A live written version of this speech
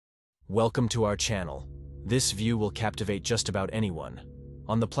Welcome to our channel. This view will captivate just about anyone.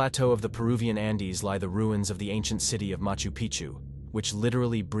 On the plateau of the Peruvian Andes lie the ruins of the ancient city of Machu Picchu, which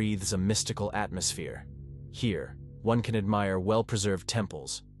literally breathes a mystical atmosphere. Here, one can admire well-preserved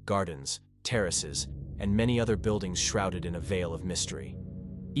temples, gardens, terraces, and many other buildings shrouded in a veil of mystery.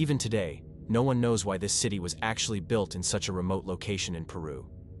 Even today, no one knows why this city was actually built in such a remote location in Peru.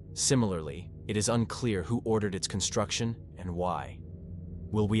 Similarly, it is unclear who ordered its construction and why.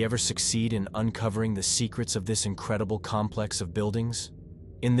 Will we ever succeed in uncovering the secrets of this incredible complex of buildings?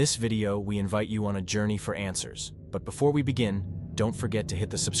 In this video, we invite you on a journey for answers. But before we begin, don't forget to hit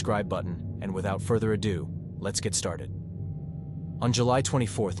the subscribe button, and without further ado, let's get started. On July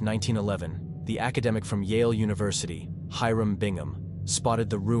 24, 1911, the academic from Yale University, Hiram Bingham, spotted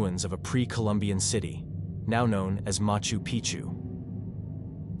the ruins of a pre-Columbian city, now known as Machu Picchu.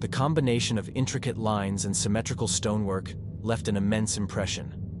 The combination of intricate lines and symmetrical stonework left an immense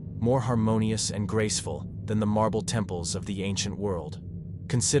impression, more harmonious and graceful than the marble temples of the ancient world.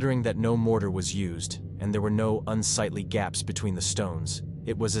 Considering that no mortar was used, and there were no unsightly gaps between the stones,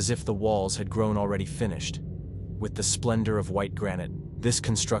 it was as if the walls had grown already finished. With the splendor of white granite, this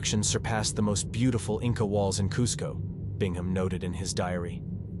construction surpassed the most beautiful Inca walls in Cusco, Bingham noted in his diary.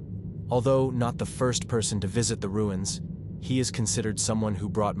 Although not the first person to visit the ruins, he is considered someone who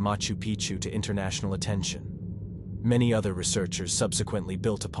brought Machu Picchu to international attention. Many other researchers subsequently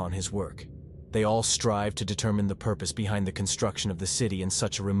built upon his work. They all strive to determine the purpose behind the construction of the city in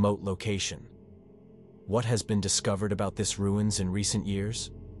such a remote location. What has been discovered about this ruins in recent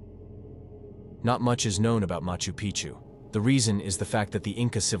years? Not much is known about Machu Picchu. The reason is the fact that the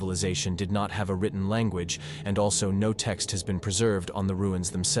Inca civilization did not have a written language, and also no text has been preserved on the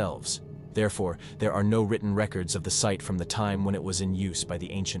ruins themselves. Therefore, there are no written records of the site from the time when it was in use by the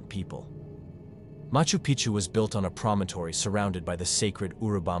ancient people. Machu Picchu was built on a promontory surrounded by the sacred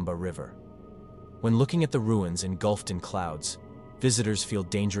Urubamba River. When looking at the ruins engulfed in clouds, visitors feel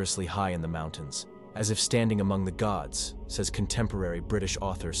dangerously high in the mountains, as if standing among the gods, says contemporary British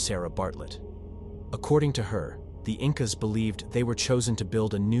author Sarah Bartlett. According to her, the Incas believed they were chosen to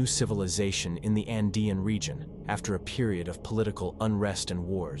build a new civilization in the Andean region after a period of political unrest and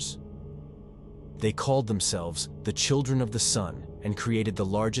wars. They called themselves the Children of the Sun and created the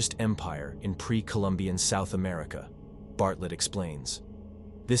largest empire in pre-Columbian South America, Bartlett explains.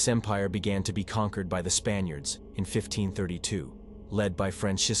 This empire began to be conquered by the Spaniards in 1532, led by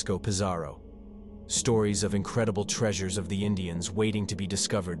Francisco Pizarro. Stories of incredible treasures of the Indians waiting to be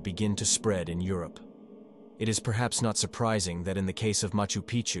discovered begin to spread in Europe. It is perhaps not surprising that in the case of Machu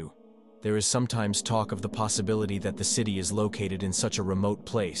Picchu, there is sometimes talk of the possibility that the city is located in such a remote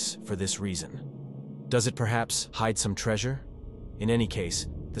place for this reason. Does it perhaps hide some treasure? In any case,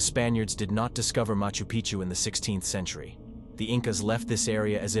 the Spaniards did not discover Machu Picchu in the 16th century. The Incas left this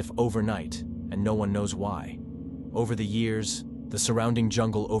area as if overnight, and no one knows why. Over the years, the surrounding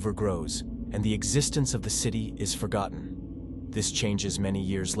jungle overgrows, and the existence of the city is forgotten. This changes many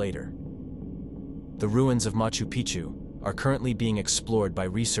years later. The ruins of Machu Picchu are currently being explored by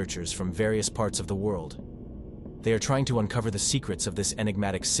researchers from various parts of the world. They are trying to uncover the secrets of this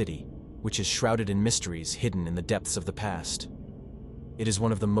enigmatic city, which is shrouded in mysteries hidden in the depths of the past. It is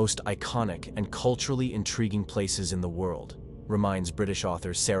one of the most iconic and culturally intriguing places in the world, reminds British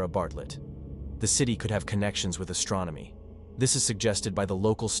author Sarah Bartlett. The city could have connections with astronomy. This is suggested by the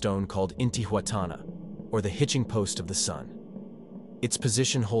local stone called Intihuatana, or the hitching post of the sun. Its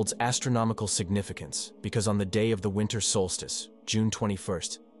position holds astronomical significance because on the day of the winter solstice, June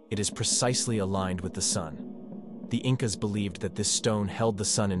 21st, it is precisely aligned with the sun. The Incas believed that this stone held the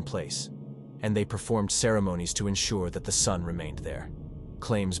sun in place, and they performed ceremonies to ensure that the sun remained there,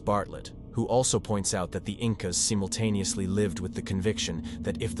 claims Bartlett, who also points out that the Incas simultaneously lived with the conviction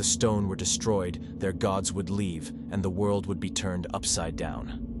that if the stone were destroyed, their gods would leave and the world would be turned upside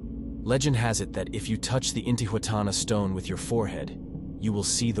down. Legend has it that if you touch the Intihuatana stone with your forehead, you will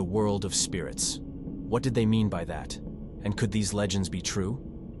see the world of spirits. What did they mean by that? And could these legends be true?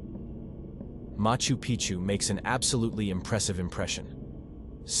 Machu Picchu makes an absolutely impressive impression.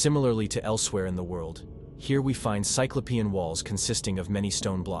 Similarly to elsewhere in the world, here we find cyclopean walls consisting of many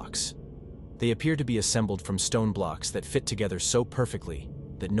stone blocks. They appear to be assembled from stone blocks that fit together so perfectly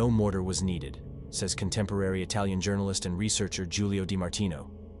that no mortar was needed, says contemporary Italian journalist and researcher Giulio Di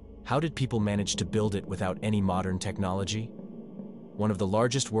Martino. How did people manage to build it without any modern technology? One of the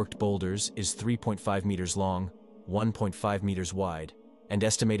largest worked boulders is 3.5 meters long, 1.5 meters wide, and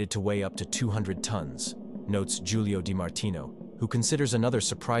estimated to weigh up to 200 tons, notes Giulio Di Martino, who considers another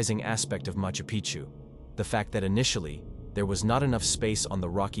surprising aspect of Machu Picchu, the fact that initially, there was not enough space on the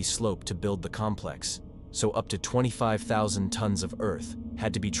rocky slope to build the complex. so up to 25,000 tons of earth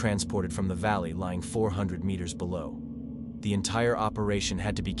had to be transported from the valley lying 400 meters below. The entire operation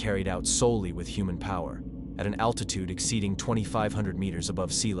had to be carried out solely with human power, at an altitude exceeding 2,500 meters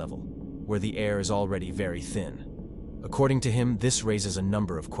above sea level, where the air is already very thin. According to him, this raises a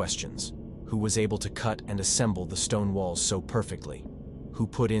number of questions. Who was able to cut and assemble the stone walls so perfectly? Who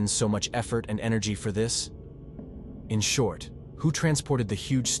put in so much effort and energy for this? In short, who transported the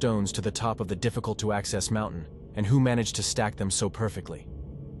huge stones to the top of the difficult-to-access mountain, and who managed to stack them so perfectly?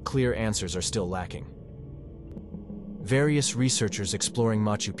 Clear answers are still lacking. Various researchers exploring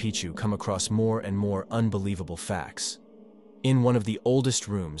Machu Picchu come across more and more unbelievable facts. In one of the oldest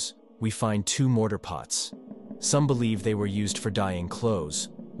rooms, we find 2 mortar pots. Some believe they were used for dyeing clothes,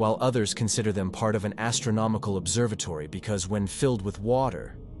 while others consider them part of an astronomical observatory because when filled with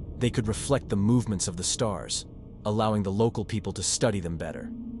water, they could reflect the movements of the stars, allowing the local people to study them better,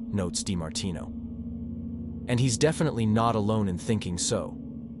 notes DiMartino. And he's definitely not alone in thinking so.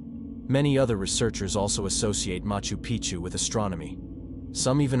 Many other researchers also associate Machu Picchu with astronomy.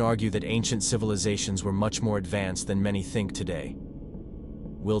 Some even argue that ancient civilizations were much more advanced than many think today.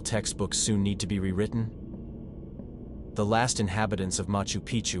 Will textbooks soon need to be rewritten? The last inhabitants of Machu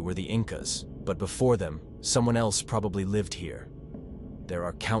Picchu were the Incas, but before them, someone else probably lived here. There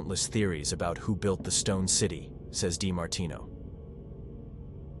are countless theories about who built the stone city, says DiMartino.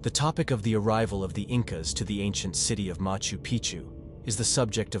 The topic of the arrival of the Incas to the ancient city of Machu Picchu is the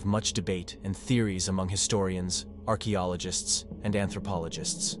subject of much debate and theories among historians, archaeologists, and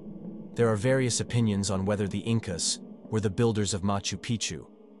anthropologists. There are various opinions on whether the Incas were the builders of Machu Picchu,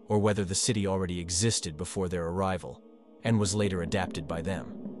 or whether the city already existed before their arrival, and was later adapted by them.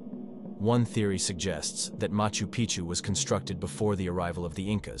 One theory suggests that Machu Picchu was constructed before the arrival of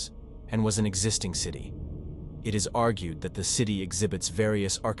the Incas, and was an existing city. It is argued that the city exhibits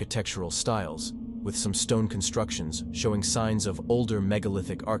various architectural styles, with some stone constructions showing signs of older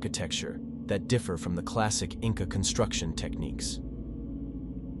megalithic architecture that differ from the classic Inca construction techniques.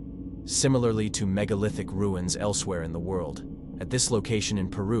 Similarly to megalithic ruins elsewhere in the world, at this location in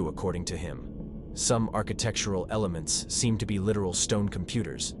Peru, according to him, some architectural elements seem to be literal stone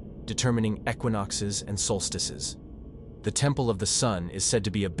computers, determining equinoxes and solstices. The Temple of the Sun is said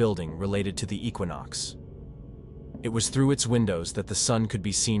to be a building related to the equinox. It was through its windows that the sun could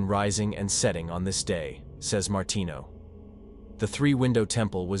be seen rising and setting on this day, says Martino. The 3-window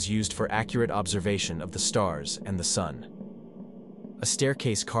temple was used for accurate observation of the stars and the sun. A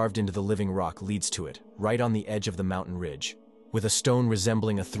staircase carved into the living rock leads to it, right on the edge of the mountain ridge, with a stone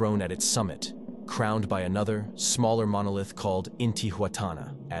resembling a throne at its summit, crowned by another, smaller monolith called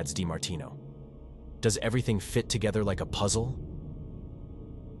Intihuatana, adds DiMartino. Does everything fit together like a puzzle?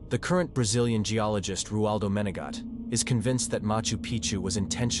 The current Brazilian geologist Rualdo Menegat is convinced that Machu Picchu was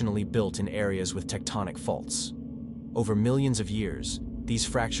intentionally built in areas with tectonic faults. Over millions of years, these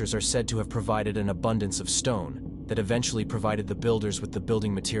fractures are said to have provided an abundance of stone that eventually provided the builders with the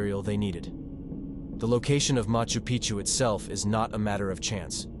building material they needed. The location of Machu Picchu itself is not a matter of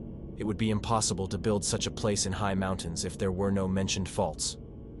chance. It would be impossible to build such a place in high mountains if there were no mentioned faults,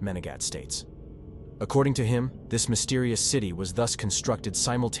 Menegat states. According to him, this mysterious city was thus constructed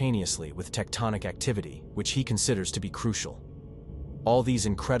simultaneously with tectonic activity, which he considers to be crucial. All these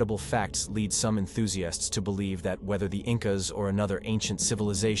incredible facts lead some enthusiasts to believe that whether the Incas or another ancient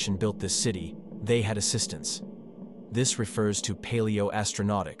civilization built this city, they had assistance. This refers to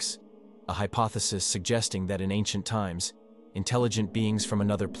paleo-astronautics, a hypothesis suggesting that in ancient times, intelligent beings from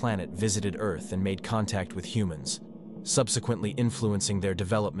another planet visited Earth and made contact with humans, subsequently influencing their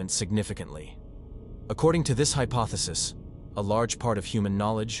development significantly. According to this hypothesis, a large part of human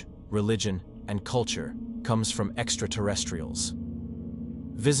knowledge, religion, and culture comes from extraterrestrials.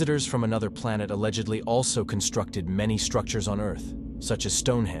 Visitors from another planet allegedly also constructed many structures on Earth, such as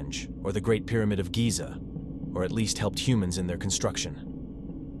Stonehenge or the Great Pyramid of Giza, or at least helped humans in their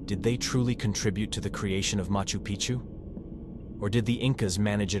construction. Did they truly contribute to the creation of Machu Picchu? Or did the Incas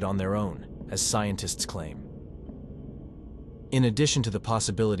manage it on their own, as scientists claim? In addition to the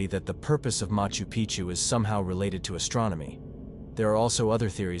possibility that the purpose of Machu Picchu is somehow related to astronomy, there are also other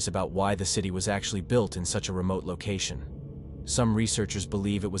theories about why the city was actually built in such a remote location. Some researchers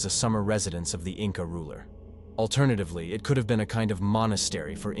believe it was a summer residence of the Inca ruler. Alternatively, it could have been a kind of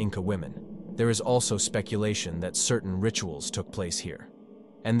monastery for Inca women. There is also speculation that certain rituals took place here.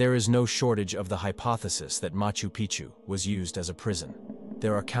 And there is no shortage of the hypothesis that Machu Picchu was used as a prison.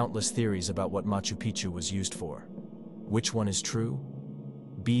 There are countless theories about what Machu Picchu was used for. Which one is true?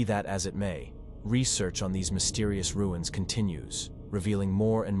 Be that as it may, research on these mysterious ruins continues, revealing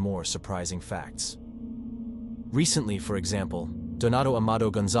more and more surprising facts. Recently, for example, Donato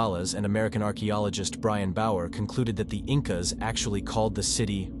Amado Gonzalez and American archaeologist Brian Bauer concluded that the Incas actually called the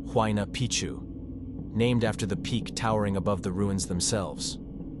city Huayna Picchu, named after the peak towering above the ruins themselves.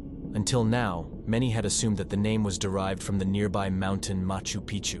 Until now, many had assumed that the name was derived from the nearby mountain Machu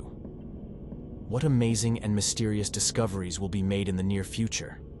Picchu. What amazing and mysterious discoveries will be made in the near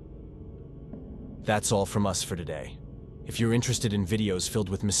future? That's all from us for today. If you're interested in videos filled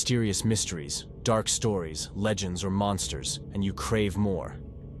with mysterious mysteries, dark stories, legends, or monsters, and you crave more,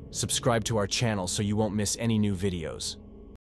 subscribe to our channel so you won't miss any new videos.